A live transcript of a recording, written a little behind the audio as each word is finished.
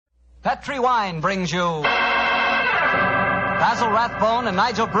Petri Wine brings you Basil Rathbone and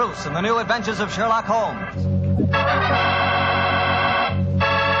Nigel Bruce in the new adventures of Sherlock Holmes.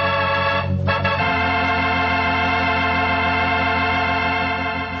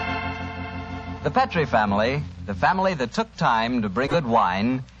 The Petri family, the family that took time to bring good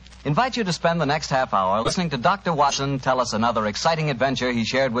wine, invite you to spend the next half hour listening to Dr. Watson tell us another exciting adventure he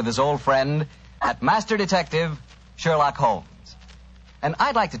shared with his old friend at Master Detective Sherlock Holmes. And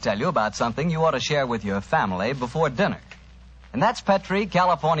I'd like to tell you about something you ought to share with your family before dinner. And that's Petri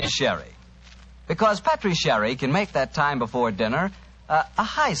California Sherry. Because Petri Sherry can make that time before dinner a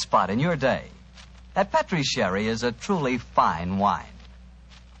high spot in your day. That Petri Sherry is a truly fine wine.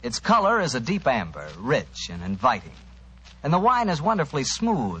 Its color is a deep amber, rich and inviting. And the wine is wonderfully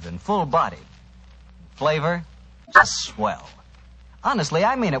smooth and full-bodied. Flavor, just swell. Honestly,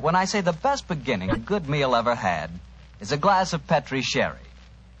 I mean it when I say the best beginning a good meal ever had is a glass of Petri Sherry.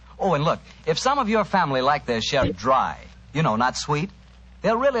 Oh, and look, if some of your family like their sherry dry, not sweet,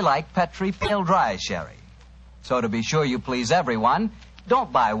 they'll really like Petri Pale Dry Sherry. So to be sure you please everyone,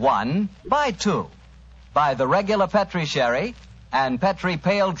 don't buy one, buy two. Buy the regular Petri Sherry and Petri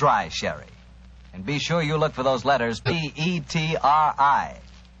Pale Dry Sherry. And be sure you look for those letters P-E-T-R-I,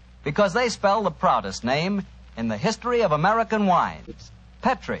 because they spell the proudest name in the history of American wines,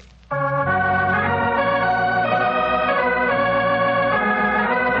 Petri.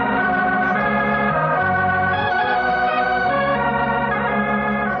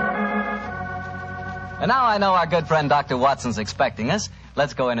 And now I know our good friend Dr. Watson's expecting us.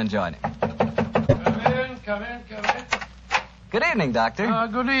 Let's go in and join him. Come in. Good evening, Doctor.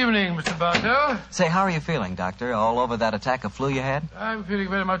 Good evening, Mr. Bartell. Say, how are you feeling, Doctor? All over that attack of flu you had? I'm feeling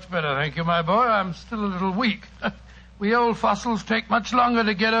very much better, thank you, my boy. I'm still a little weak. We old fossils take much longer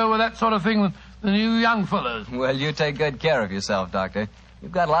to get over that sort of thing than you young fellows. Well, you take good care of yourself, Doctor.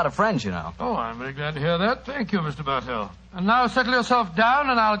 You've got a lot of friends, you know. Oh, I'm very glad to hear that. Thank you, Mr. Bartell. And now settle yourself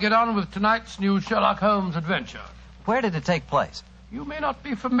down, and I'll get on with tonight's new Sherlock Holmes adventure. Where did it take place? You may not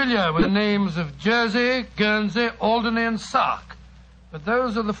be familiar with the names of Jersey, Guernsey, Alderney, and Sark, but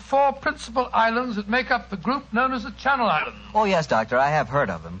those are the four principal islands that make up the group known as the Channel Islands. Oh, yes, Doctor, I have heard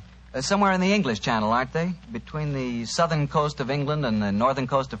of them. Somewhere in the English Channel, aren't they? Between the southern coast of England and the northern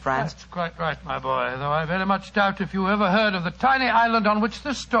coast of France? That's quite right, my boy, though I very much doubt if you ever heard of the tiny island on which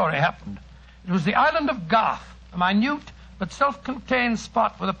this story happened. It was the island of Garth, a minute but self-contained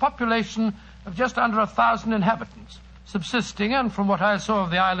spot with a population of just under 1,000 inhabitants, subsisting, and from what I saw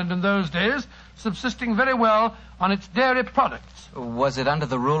of the island in those days, subsisting very well on its dairy products. Was it under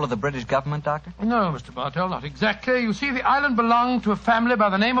the rule of the British government, Doctor? No, Mr. Bartell, not exactly. You see, the island belonged to a family by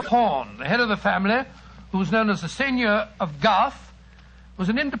the name of Horn. The head of the family, who was known as the Seigneur of Garth, was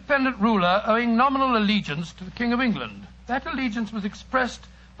an independent ruler owing nominal allegiance to the King of England. That allegiance was expressed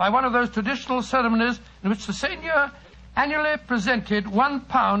by one of those traditional ceremonies in which the Seigneur annually presented 1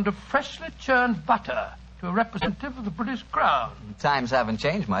 pound of freshly churned butter to a representative of the British Crown. Times haven't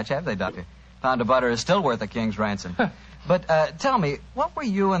changed much, have they, Doctor? Pound of butter is still worth a king's ransom. But tell me, what were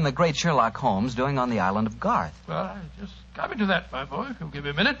you and the great Sherlock Holmes doing on the island of Garth? Well, I just coming to that, my boy, if you'll give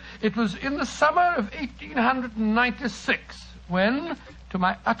me a minute. It was in the summer of 1896 when, to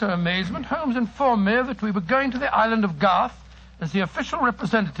my utter amazement, Holmes informed me that we were going to the island of Garth as the official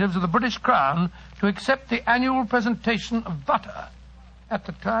representatives of the British Crown to accept the annual presentation of butter. At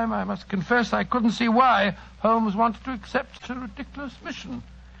the time, I must confess, I couldn't see why Holmes wanted to accept such a ridiculous mission.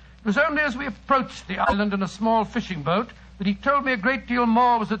 It was only as we approached the island in a small fishing boat that he told me a great deal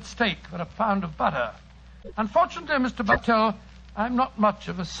more was at stake than a pound of butter. Unfortunately, Mr. Bartell, I'm not much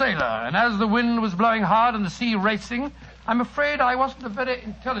of a sailor, and as the wind was blowing hard and the sea racing, I'm afraid I wasn't a very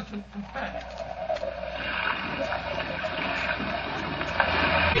intelligent companion.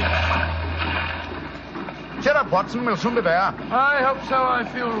 Cheer up, Watson. We'll soon be there. I hope so. I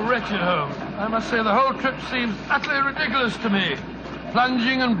feel wretched, Holmes. I must say the whole trip seems utterly ridiculous to me.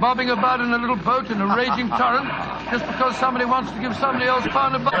 Plunging and bobbing about in a little boat in a raging torrent just because somebody wants to give somebody else a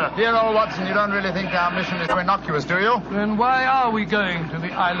pound of butter. Dear old Watson, you don't really think our mission is so innocuous, do you? Then why are we going to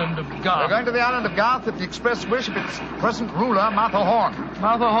the island of Garth? We're going to the island of Garth at the express wish of its present ruler, Martha Horn.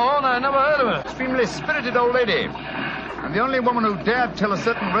 Martha Horn? I never heard of her. Extremely spirited old lady. And the only woman who dared tell a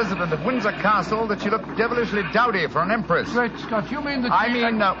certain resident of Windsor Castle that she looked devilishly dowdy for an empress. Great Scott, you mean that I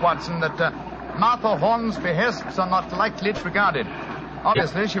mean, Watson, that Martha Horn's behests are not lightly disregarded.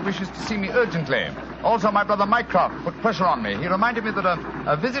 Obviously, she wishes to see me urgently. Also, my brother Mycroft put pressure on me. He reminded me that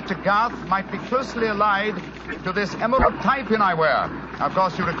a visit to Garth might be closely allied to this emerald tie pin I wear. Of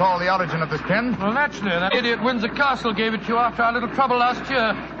course, you recall the origin of this pin. Well, naturally. That idiot Windsor Castle gave it to you after our little trouble last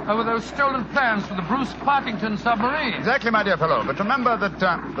year. over those stolen plans for the Bruce Partington submarine. Exactly, my dear fellow. But remember that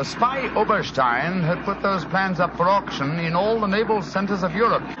the spy Oberstein had put those plans up for auction in all the naval centers of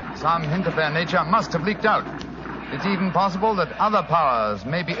Europe. Some hint of their nature must have leaked out. It's even possible that other powers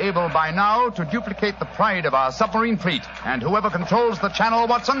may be able by now to duplicate the pride of our submarine fleet. And whoever controls the channel,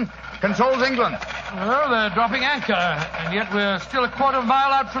 Watson, controls England. Well, they're dropping anchor, and yet we're still a quarter of a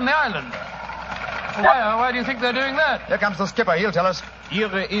mile out from the island. Why do you think they're doing that? Here comes the skipper. He'll tell us.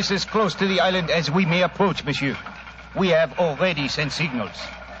 Here is as close to the island as we may approach, monsieur. We have already sent signals.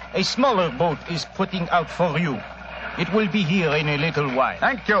 A smaller boat is putting out for you. It will be here in a little while.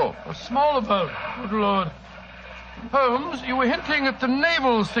 Thank you. A smaller boat. Good Lord. Holmes, you were hinting at the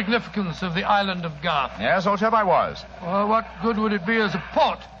naval significance of the island of Garth. Yes, old chap, I was. Well, what good would it be as a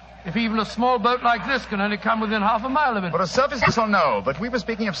port if even a small boat like this can only come within half a mile of it? For a surface vessel, no. But we were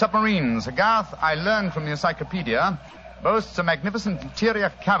speaking of submarines. Garth, I learned from the encyclopedia, boasts a magnificent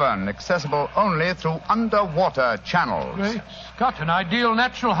interior cavern accessible only through underwater channels. Great Scott, an ideal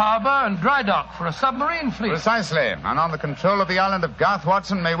natural harbor and dry dock for a submarine fleet. Precisely. And on the control of the island of Garth,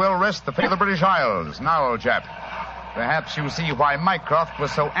 Watson, may well rest the fate of the British Isles. Now, old chap, perhaps you see why Mycroft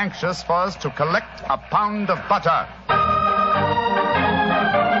was so anxious for us to collect a pound of butter.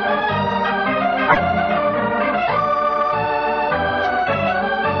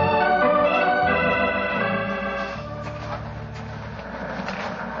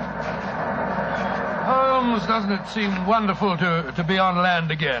 Doesn't it seem wonderful to be on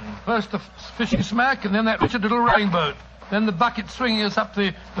land again? First the fishing smack, and then that wretched little rowing boat. Then the bucket swinging us up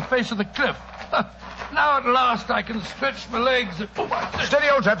the face of the cliff. Now at last I can stretch my legs. Steady,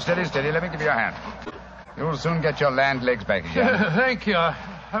 old chap, steady. Let me give you a hand. You'll soon get your land legs back again. Thank you.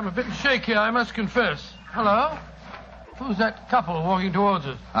 I'm a bit shaky, I must confess. Hello? Who's that couple walking towards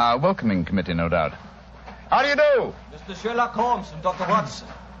us? Our welcoming committee, no doubt. How do you do? Mr. Sherlock Holmes and Dr. Watson.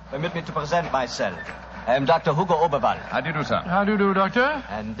 Permit me to present myself. I am Dr. Hugo Oberwald. How do you do, sir? How do you do, Doctor?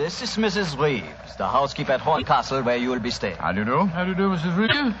 And this is Mrs. Reeves, the housekeeper at Horn Castle, where you will be staying. How do you do? How do you do, Mrs.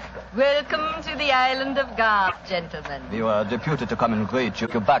 Reeves? Welcome to the island of Garth, gentlemen. We were deputed to come and greet you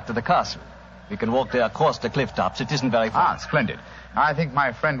back to the castle. We can walk there across the cliff tops. It isn't very far. Splendid. I think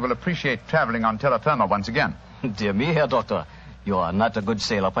my friend will appreciate traveling on terra firma once again. Dear me, Herr Doctor. You are not a good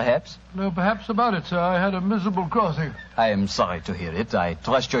sailor, perhaps? No, perhaps about it, sir. I had a miserable crossing. I am sorry to hear it. I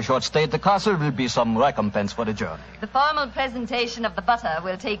trust your short stay at the castle will be some recompense for the journey. The formal presentation of the butter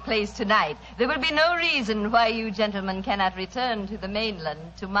will take place tonight. There will be no reason why you gentlemen cannot return to the mainland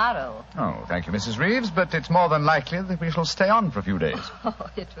tomorrow. Oh, thank you, Mrs. Reeves, but it's more than likely that we shall stay on for a few days. Oh,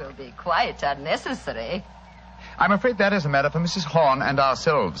 it will be quite unnecessary. I'm afraid that is a matter for Mrs. Horn and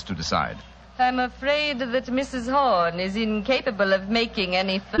ourselves to decide. I'm afraid that Mrs. Horn is incapable of making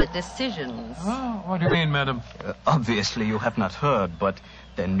any further decisions. Oh, what do you mean, madam? Obviously, you have not heard, but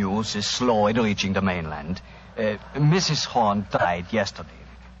the news is slow in reaching the mainland. Mrs. Horn died yesterday.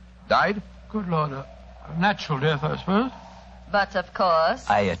 Died? Good Lord, a natural death, I suppose. But, of course,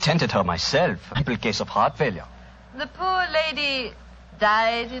 I attended her myself. A simple case of heart failure. the poor lady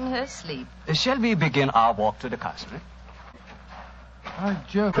died in her sleep. Shall we begin our walk to the castle? By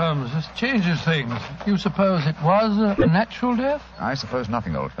Jove, Holmes, this changes things. You suppose it was a natural death? I suppose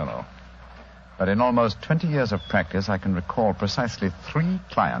nothing, old fellow. But in almost 20 years of practice, I can recall precisely 3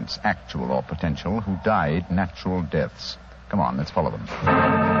 clients, actual or potential, who died natural deaths. Come on, let's follow them.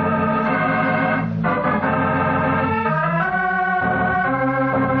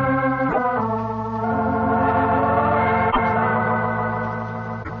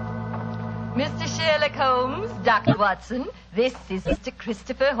 Mr. Sherlock Holmes, Dr. Watson, this is Mr.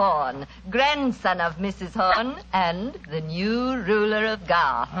 Christopher Horn, grandson of Mrs. Horn and the new ruler of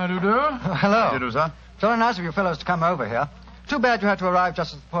Garth. How do you do? Hello. How do you do, sir? Very nice of you fellows to come over here. Too bad you had to arrive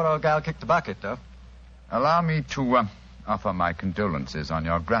just as the poor old gal kicked the bucket, though. Allow me to offer my condolences on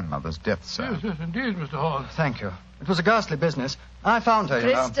your grandmother's death, sir. Yes, indeed, Mr. Horn. Thank you. It was a ghastly business. I found her, you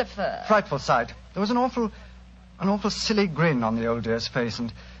know. Christopher. Frightful sight. There was an awful silly grin on the old dear's face,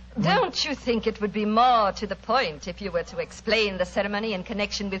 and... Don't you think it would be more to the point if you were to explain the ceremony in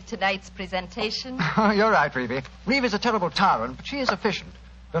connection with tonight's presentation? You're right, Reeve. Reeve is a terrible tyrant, but she is efficient.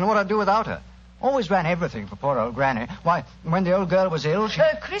 Don't know what I'd do without her. Always ran everything for poor old Granny. Why, when the old girl was ill, she...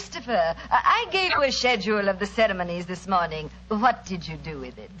 Christopher, I gave you a schedule of the ceremonies this morning. What did you do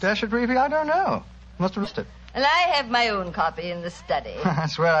with it? Dash it, Reeve, I don't know. Must have missed it. And I have my own copy in the study. I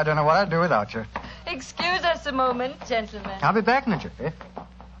swear I don't know what I'd do without you. Excuse us a moment, gentlemen. I'll be back in a jiffy.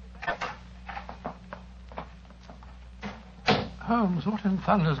 Holmes, what in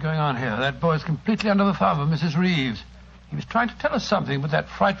thunder's going on here? That boy's completely under the thumb of Mrs. Reeves. He was trying to tell us something, but that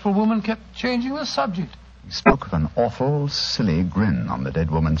frightful woman kept changing the subject. He spoke of an awful, silly grin on the dead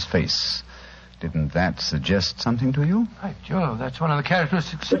woman's face. Didn't that suggest something to you? By Jove, that's one of the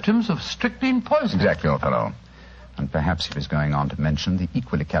characteristic symptoms of strychnine poisoning. Exactly, old fellow. And perhaps he was going on to mention the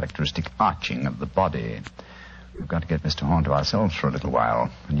equally characteristic arching of the body. We've got to get Mr. Horn to ourselves for a little while,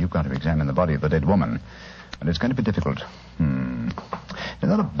 and you've got to examine the body of the dead woman. And it's going to be difficult. Is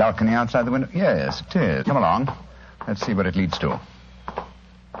that a balcony outside the window? Yes, it is. Come along. Let's see what it leads to.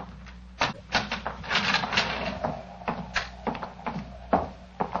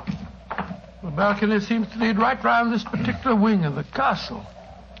 The balcony seems to lead right round this particular wing of the castle.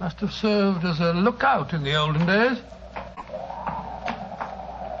 Must have served as a lookout in the olden days.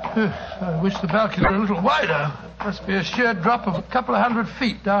 I wish the balcony were a little wider. Must be a sheer drop of a couple of 100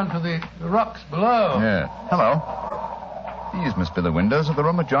 feet down to the rocks below. Yeah. Hello. These must be the windows of the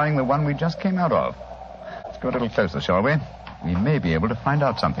room adjoining the one we just came out of. Let's go a little closer, shall we? We may be able to find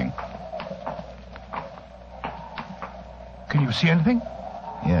out something. Can you see anything?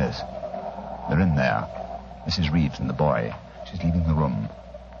 Yes. They're in there. Mrs. Reeves and the boy. She's leaving the room.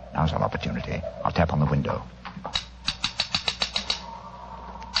 Now's our opportunity. I'll tap on the window.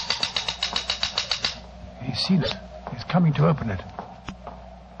 He's seen it. He's coming to open it.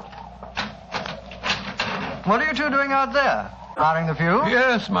 What are you two doing out there? Admiring the view?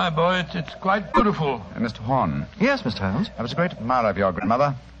 Yes, my boy, it's quite beautiful. Mr. Horn. Yes, Mr. Holmes. I was a great admirer of your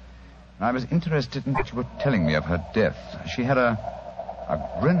grandmother. And I was interested in what you were telling me of her death. She had a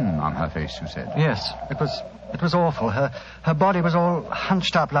grin on her face, you said. Yes, it was awful. Her body was all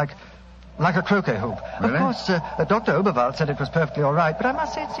hunched up like a croquet hoop. Really? Of course, Dr. Oberwald said it was perfectly all right, but I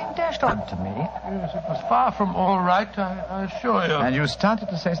must say it seemed dashed odd to me. Yes, it was far from all right, I assure you. And you started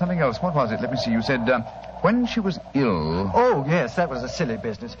to say something else. What was it? Let me see. You said, when she was ill... Oh, yes, that was a silly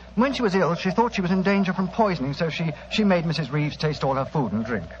business. When she was ill, she thought she was in danger from poisoning, so she made Mrs. Reeves taste all her food and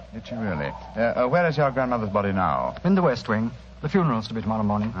drink. Did she really? Where is your grandmother's body now? In the West Wing. The funeral's to be tomorrow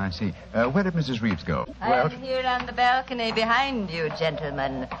morning. I see. Where did Mrs. Reeves go? I'm here on the balcony behind you,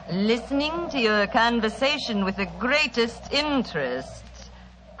 gentlemen, listening to your conversation with the greatest interest.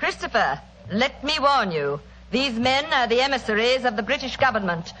 Christopher, let me warn you. These men are the emissaries of the British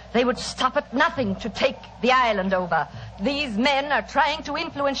government. They would stop at nothing to take the island over. These men are trying to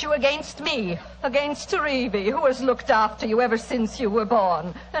influence you against me, against Reevy, who has looked after you ever since you were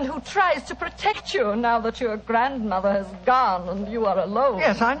born, and who tries to protect you now that your grandmother has gone and you are alone.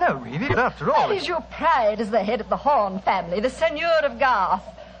 Yes, I know, Reevy, but after all... That is your pride as the head of the Horn family, the Seigneur of Garth.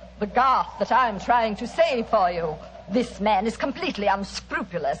 The Garth that I'm trying to save for you. This man is completely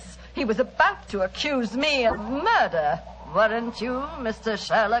unscrupulous. He was about to accuse me of murder. Weren't you, Mr.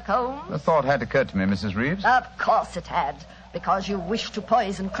 Sherlock Holmes? The thought had occurred to me, Mrs. Reeves. Of course it had, because you wished to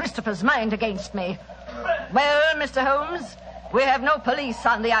poison Christopher's mind against me. Well, Mr. Holmes, we have no police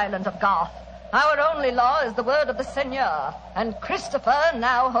on the island of Garth. Our only law is the word of the Seigneur, and Christopher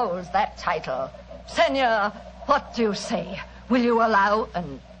now holds that title. Seigneur, what do you say? Will you allow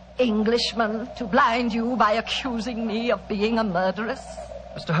an Englishman to blind you by accusing me of being a murderess?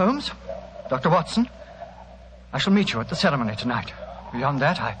 Mr. Holmes, Dr. Watson, I shall meet you at the ceremony tonight. Beyond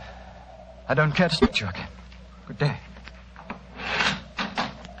that, I don't care to speak to you again. Good day.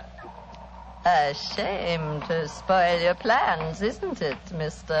 A shame to spoil your plans, isn't it,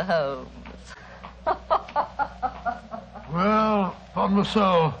 Mr. Holmes? Well, upon the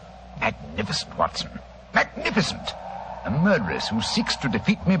soul. Magnificent, Watson. Magnificent. A murderess who seeks to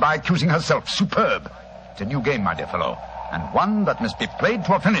defeat me by accusing herself. Superb. It's a new game, my dear fellow, and one that must be played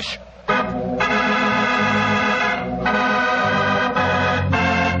to a finish.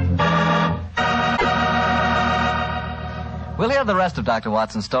 We'll hear the rest of Dr.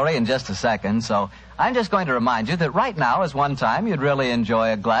 Watson's story in just a second, so I'm just going to remind you that right now is one time you'd really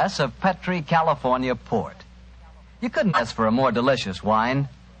enjoy a glass of Petri California Port. You couldn't ask for a more delicious wine.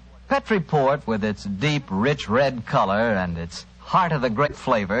 Petri Port, with its deep, rich red color and its heart-of-the-grape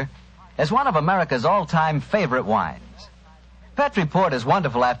flavor, is one of America's all-time favorite wines. Petri Port is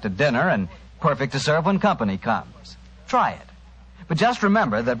wonderful after dinner and perfect to serve when company comes. Try it. But just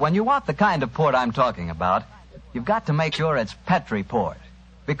remember that when you want the kind of port I'm talking about, you've got to make sure it's Petri Port,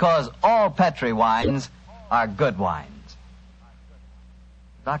 because all Petri wines are good wines.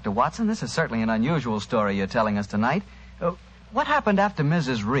 Dr. Watson, this is certainly an unusual story you're telling us tonight. What happened after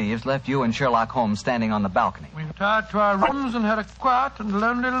Mrs. Reeves left you and Sherlock Holmes standing on the balcony? We retired to our rooms and had a quiet and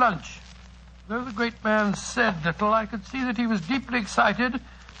lonely lunch. Though the great man said little, I could see that he was deeply excited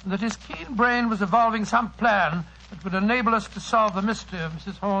and that his keen brain was evolving some plan that would enable us to solve the mystery of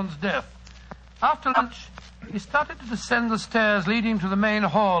Mrs. Horn's death. After lunch, we started to descend the stairs leading to the main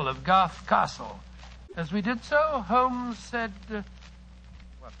hall of Garth Castle. As we did so, Holmes said...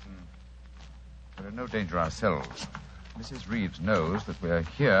 Watson, We're in no danger ourselves. Mrs. Reeves knows that we're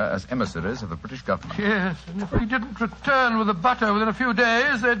here as emissaries of the British government. Yes, and if we didn't return with the butter within a few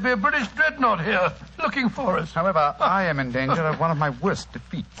days, there'd be a British dreadnought here looking for us. However, I am in danger of one of my worst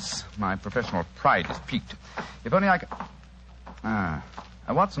defeats. My professional pride is piqued. If only I could...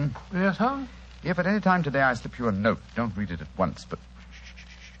 Watson. Yes, Holmes? If at any time today I slip you a note, don't read it at once, but...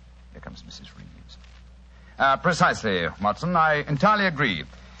 Shh. Here comes Mrs. Reeves. Precisely, Watson. I entirely agree.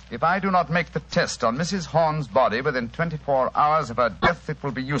 If I do not make the test on Mrs. Horn's body within 24 hours of her death, it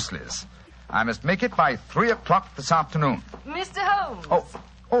will be useless. I must make it by 3 o'clock this afternoon. Mr. Holmes.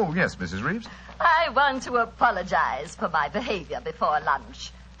 Oh, yes, Mrs. Reeves. I want to apologize for my behavior before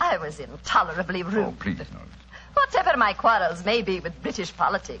lunch. I was intolerably rude. Oh, please, no. Whatever my quarrels may be with British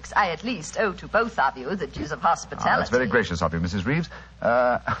politics, I at least owe to both of you the dues of hospitality. That's very gracious of you, Mrs. Reeves.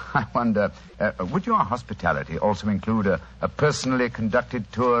 I wonder, would your hospitality also include a personally conducted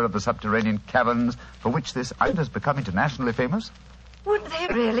tour of the subterranean caverns for which this island has become internationally famous? Would they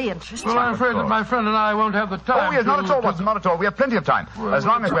really interest Well, you? I'm afraid that my friend and I won't have the time. Oh, yes, not at all, Watson, not at all. We have plenty of time, as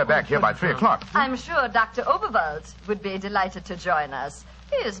long as we're back here by 3 o'clock. I'm sure Dr. Oberwald would be delighted to join us.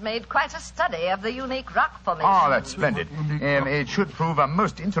 He has made quite a study of the unique rock formation. Oh, that's splendid. It should prove a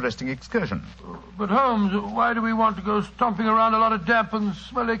most interesting excursion. But, Holmes, why do we want to go stomping around a lot of damp and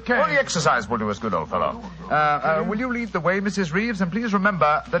smelly caves? Only exercise will do us good, old fellow. Will you lead the way, Mrs. Reeves? And please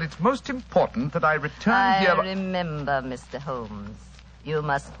remember that it's most important that I return here... I remember, Mr. Holmes. You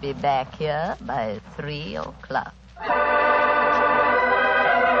must be back here by 3 o'clock.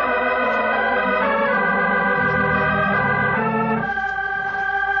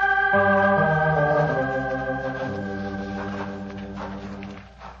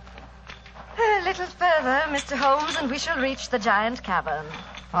 A little further, Mr. Holmes, and we shall reach the giant cavern.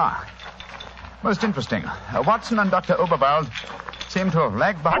 Most interesting. Watson and Dr. Oberwald seem to have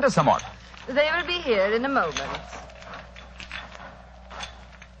lagged behind us somewhat. They will be here in a moment.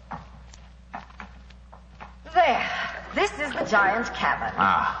 There. This is the giant cavern.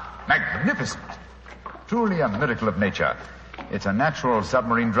 Magnificent. Truly a miracle of nature. It's a natural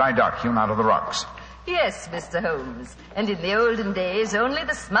submarine dry dock hewn out of the rocks. Yes, Mr. Holmes. And in the olden days, only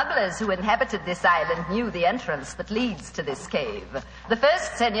the smugglers who inhabited this island knew the entrance that leads to this cave. The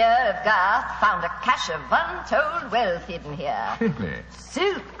first seigneur of Garth found a cache of untold wealth hidden here. Really?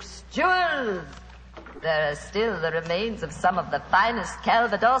 Silks, jewels. There are still the remains of some of the finest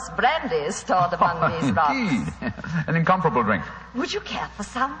Calvados brandy stored among these rocks. Indeed. An incomparable drink. Would you care for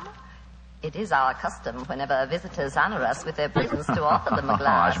some? It is our custom whenever visitors honor us with their presence to offer them a I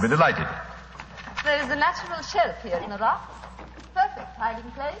glass. should be delighted. There is a natural shelf here in the rocks. Perfect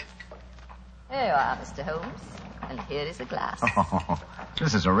hiding place. Here you are, Mr. Holmes. And here is a glass.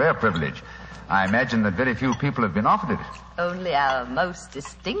 This is a rare privilege. I imagine that very few people have been offered it. Only our most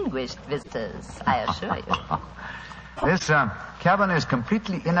distinguished visitors, I assure you. This cavern is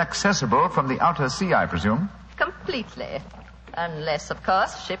completely inaccessible from the outer sea, I presume. Completely. Unless, of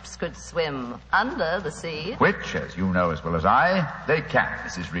course, ships could swim under the sea. Which, as you know as well as I, they can,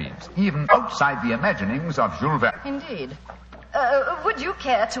 Mrs. Reeves. Even outside the imaginings of Jules Verne. Indeed. Would you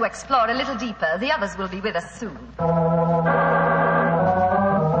care to explore a little deeper? The others will be with us soon.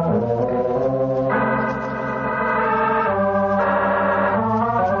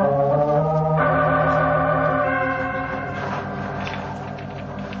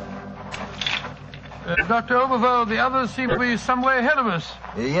 Dr. Oberwald, the others seem to be some way ahead of us.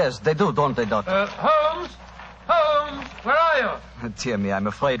 Yes, they do, don't they, Doctor? Holmes? Holmes, where are you? Dear me, I'm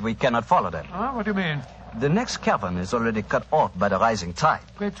afraid we cannot follow them. What do you mean? The next cavern is already cut off by the rising tide.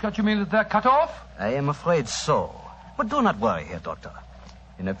 Great Scott, you mean that they're cut off? I am afraid so. But do not worry here, Doctor.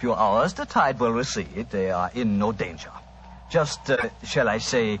 In a few hours, the tide will recede. They are in no danger. Just, shall I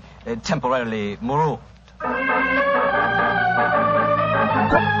say, temporarily marooned.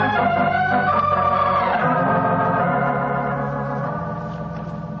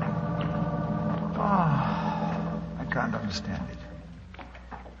 I can't understand it.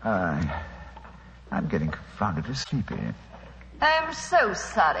 I'm getting confoundedly sleepy. I'm so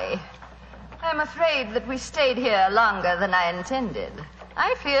sorry. I'm afraid that we stayed here longer than I intended.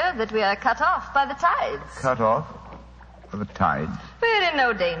 I fear that we are cut off by the tides. Cut off? For the tide? We're in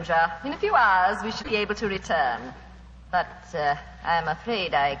no danger. In a few hours, we should be able to return. But I'm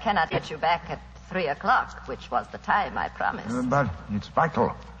afraid I cannot get you back at 3 o'clock, which was the time I promised. But it's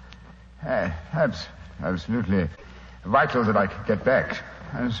vital. Absolutely vital that I get back.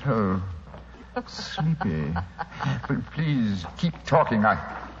 I'm so sleepy. But please keep talking. I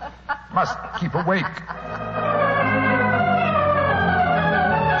must keep awake.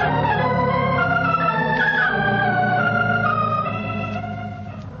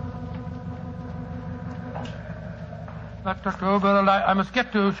 Dr. Oberl, I must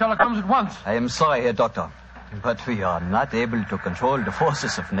get to Sherlock Holmes at once. I am sorry, Herr Doctor, but we are not able to control the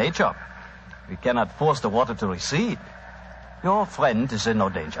forces of nature. We cannot force the water to recede. Your friend is in no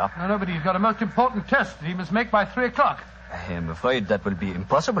danger. No, but he's got a most important test that he must make by 3 o'clock. I am afraid that will be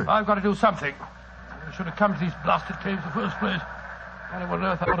impossible. I've got to do something. I should have come to these blasted caves in the first place. I don't know what on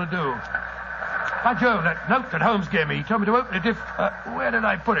earth I ought to do. By Jove, that note that Holmes gave me, he told me to open it if... where did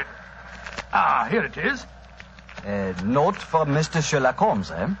I put it? Ah, here it is. A note from Mr. Sherlock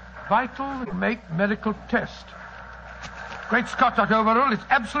Holmes, eh? Vital to make medical test. Great Scott, Dr. Overall, it's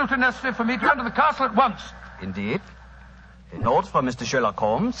absolutely necessary for me to come to the castle at once. Indeed. A note from Mr. Sherlock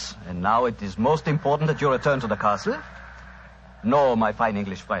Holmes, and now it is most important that you return to the castle. No, my fine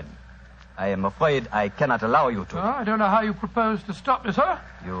English friend. I am afraid I cannot allow you to. Oh, I don't know how you propose to stop me, sir.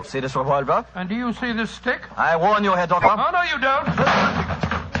 You see this revolver? And do you see this stick? I warn you, Herr Doctor. Oh, no, you don't.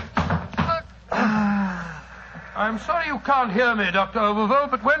 I'm sorry you can't hear me, Dr. Overville,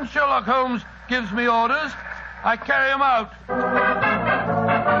 but when Sherlock Holmes gives me orders, I carry them out.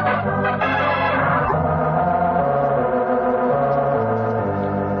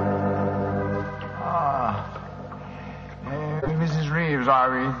 Mrs. Reeves,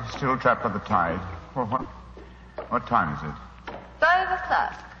 are we still trapped by the tide? What time is it? 5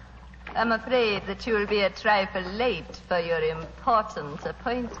 o'clock. I'm afraid that you will be a trifle late for your important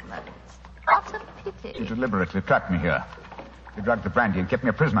appointment. What a pity. You deliberately trapped me here. You drugged the brandy and kept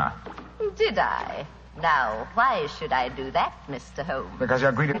me a prisoner. Did I? Now, why should I do that, Mr. Holmes? Because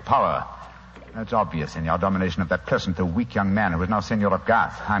you're greedy of power. That's obvious in your domination of that pleasant though weak young man who is now Senor of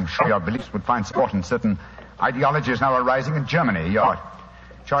Garth. I'm sure your beliefs would find support in certain ideologies now arising in Germany. Your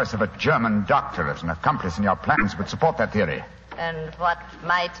choice of a German doctor as an accomplice in your plans would support that theory. And what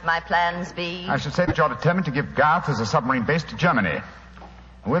might my plans be? I should say that you're determined to give Garth as a submarine base to Germany.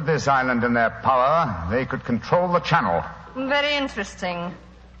 With this island in their power, they could control the channel. Very interesting.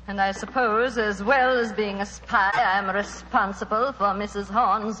 And I suppose, as well as being a spy, I'm responsible for Mrs.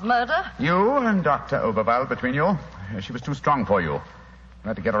 Horn's murder? You and Dr. Oberval between you. She was too strong for you. You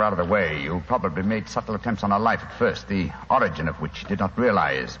had to get her out of the way. You probably made subtle attempts on her life at first, the origin of which you did not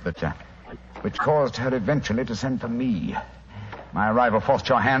realize, but which caused her eventually to send for me. My arrival forced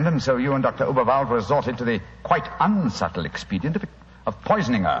your hand, and so you and Dr. Oberval resorted to the quite unsubtle expedient of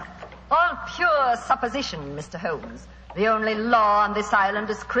poisoning her. All pure supposition, Mr. Holmes. The only law on this island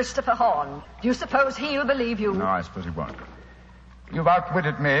is Christopher Horn. Do you suppose he'll believe you? No, I suppose he won't. You've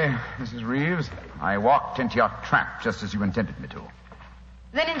outwitted me, Mrs. Reeves. I walked into your trap just as you intended me to.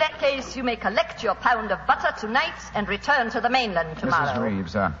 Then in that case, you may collect your pound of butter tonight and return to the mainland tomorrow. Mrs.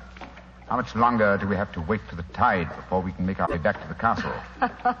 Reeves, how much longer do we have to wait for the tide before we can make our way back to the castle?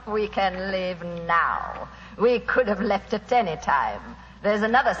 We can leave now. We could have left at any time. There's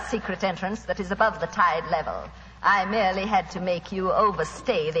another secret entrance that is above the tide level. I merely had to make you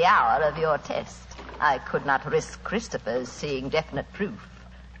overstay the hour of your test. I could not risk Christopher's seeing definite proof.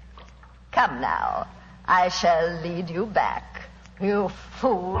 Come now. I shall lead you back. You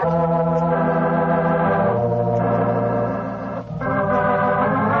fool.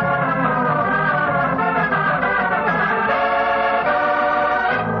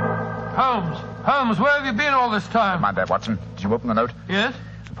 Holmes, where have you been all this time? Mind that, Watson. Did you open the note? Yes.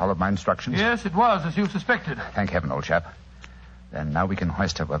 Followed my instructions? Yes, it was, as you suspected. Thank heaven, old chap. Then now we can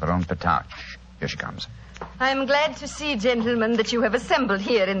hoist her with her own petard. Here she comes. I'm glad to see, gentlemen, that you have assembled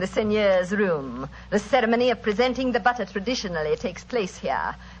here in the seigneur's room. The ceremony of presenting the butter traditionally takes place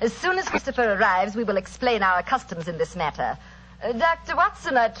here. As soon as Christopher arrives, we will explain our customs in this matter. Dr.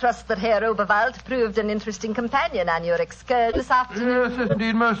 Watson, I trust that Herr Oberwald proved an interesting companion on your excursion this afternoon. Yes,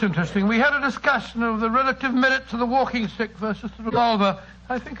 indeed, most interesting. We had a discussion of the relative merits of the walking stick versus the revolver.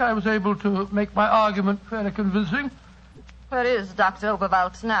 I think I was able to make my argument fairly convincing. Where is Dr.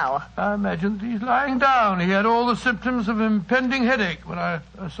 Oberwald now? I imagine he's lying down. He had all the symptoms of impending headache when I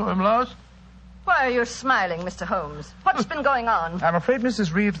saw him last. Why are you smiling, Mr. Holmes? What's been going on? I'm afraid,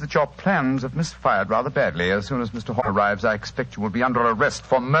 Mrs. Reeves, that your plans have misfired rather badly. As soon as Mr. Horn arrives, I expect you will be under arrest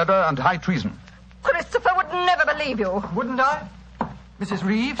for murder and high treason. Christopher would never believe you. Wouldn't I? Mrs.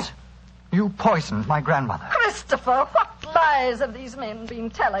 Reeves, you poisoned my grandmother. Christopher, what lies have these men been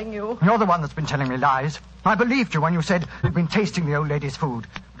telling you? You're the one that's been telling me lies. I believed you when you said you'd been tasting the old lady's food.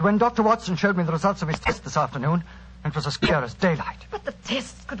 But when Dr. Watson showed me the results of his test this afternoon, it was as clear as daylight. But the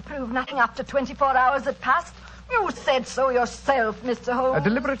tests could prove nothing after 24 hours had passed. You said so yourself, Mr. Holmes. A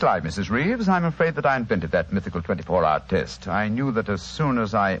deliberate lie, Mrs. Reeves. I'm afraid that I invented that mythical 24-hour test. I knew that as soon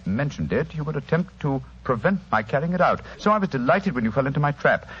as I mentioned it, you would attempt to prevent my carrying it out. So I was delighted when you fell into my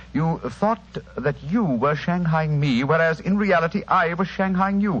trap. You thought that you were shanghaiing me, whereas in reality I was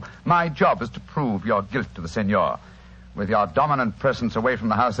shanghaiing you. My job is to prove your guilt to the senor. With your dominant presence away from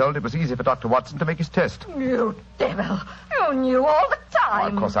the household, it was easy for Dr. Watson to make his test. You devil. You knew all the time. Well,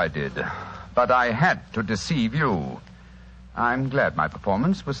 of course I did. But I had to deceive you. I'm glad my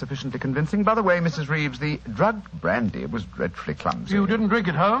performance was sufficiently convincing. By the way, Mrs. Reeves, the drugged brandy was dreadfully clumsy. You didn't drink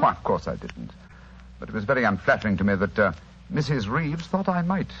it home? Why, of course I didn't. But it was very unflattering to me that Mrs. Reeves thought I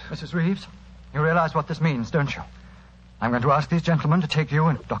might. Mrs. Reeves, you realize what this means, don't you? I'm going to ask these gentlemen to take you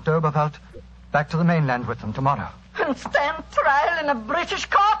and Dr. Oberwald back to the mainland with them tomorrow. And stand trial in a British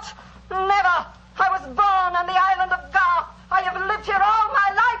court? Never. I was born on the island of Garth. I have lived here all my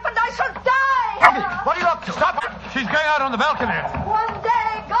life, and I shall die. What are you up to? Stop! She's going out on the balcony. One day,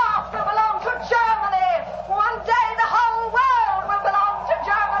 Garth will belong to Germany. One day, the whole world will belong to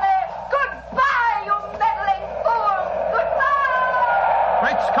Germany. Goodbye, you meddling fool. Goodbye.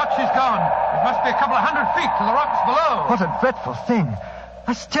 Great Scott, she's gone. It must be a couple of 100 feet to the rocks below. What a dreadful thing.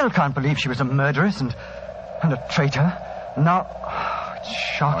 I still can't believe she was a murderess and a traitor. Now, it's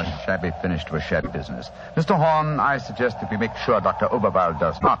shocking. A shabby finish to a shabby business. Mr. Horn, I suggest that we make sure Dr. Oberwald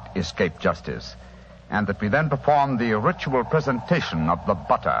does not escape justice, and that we then perform the ritual presentation of the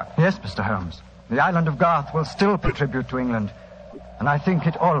butter. Yes, Mr. Holmes. The island of Garth will still pay tribute to England, and I think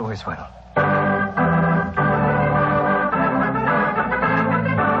it always will.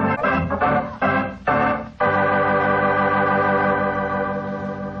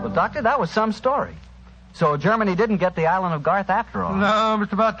 Well, Doctor, that was some story. So Germany didn't get the island of Garth after all. No,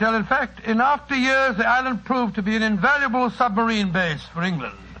 Mr. Bartell. In fact, in after years, the island proved to be an invaluable submarine base for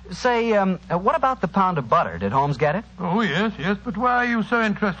England. Say, what about the pound of butter? Did Holmes get it? Oh, yes. But why are you so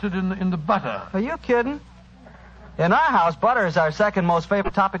interested in the butter? Are you kidding? In our house, butter is our second most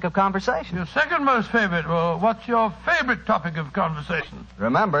favorite topic of conversation. Your second most favorite? Well, what's your favorite topic of conversation?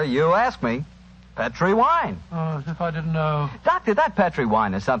 Remember, you asked me. Petri wine. Oh, as if I didn't know. Doctor, that Petri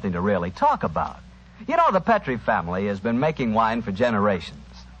wine is something to really talk about. You know, the Petri family has been making wine for generations.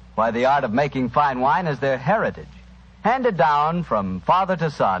 Why, the art of making fine wine is their heritage, handed down from father to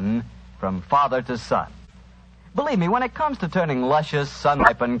son, from father to son. Believe me, when it comes to turning luscious,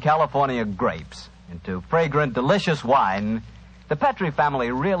 sun-ripened California grapes into fragrant, delicious wine, the Petri family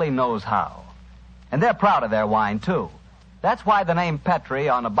really knows how. And they're proud of their wine, too. That's why the name Petri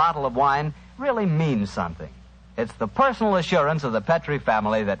on a bottle of wine really means something. It's the personal assurance of the Petri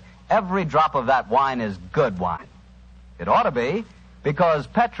family that every drop of that wine is good wine. It ought to be, because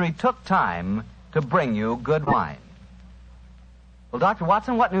Petri took time to bring you good wine. Well, Dr.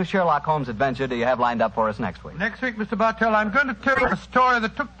 Watson, what new Sherlock Holmes adventure do you have lined up for us next week? Next week, Mr. Bartell, I'm going to tell you a story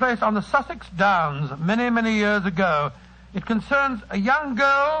that took place on the Sussex Downs many, many years ago. It concerns a young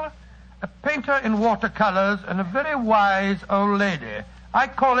girl, a painter in watercolors, and a very wise old lady. I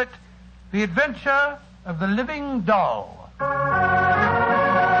call it The Adventure of the Living Doll.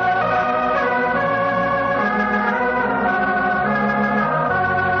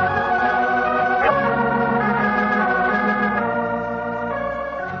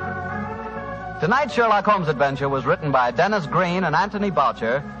 Tonight's Sherlock Holmes adventure was written by Dennis Green and Anthony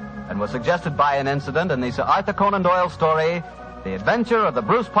Boucher and was suggested by an incident in the Sir Arthur Conan Doyle story, The Adventure of the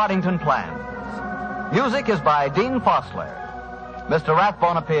Bruce Partington Plans. Music is by Dean Fosler. Mr.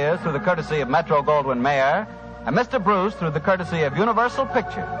 Rathbone appears through the courtesy of Metro-Goldwyn-Mayer, and Mr. Bruce through the courtesy of Universal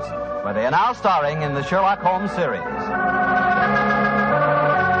Pictures, where they are now starring in the Sherlock Holmes series.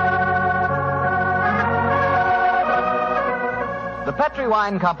 The Petri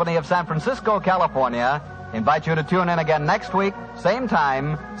Wine Company of San Francisco, California, invite you to tune in again next week, same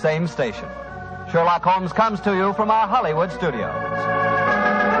time, same station. Sherlock Holmes comes to you from our Hollywood studios.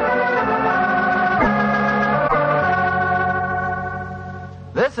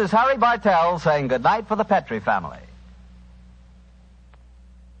 This is Harry Bartell saying goodnight for the Petri family.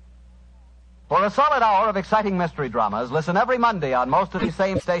 For a solid hour of exciting mystery dramas, listen every Monday on most of these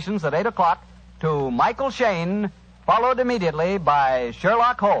same stations at 8 o'clock to Michael Shayne, followed immediately by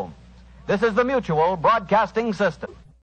Sherlock Holmes. This is the Mutual Broadcasting System.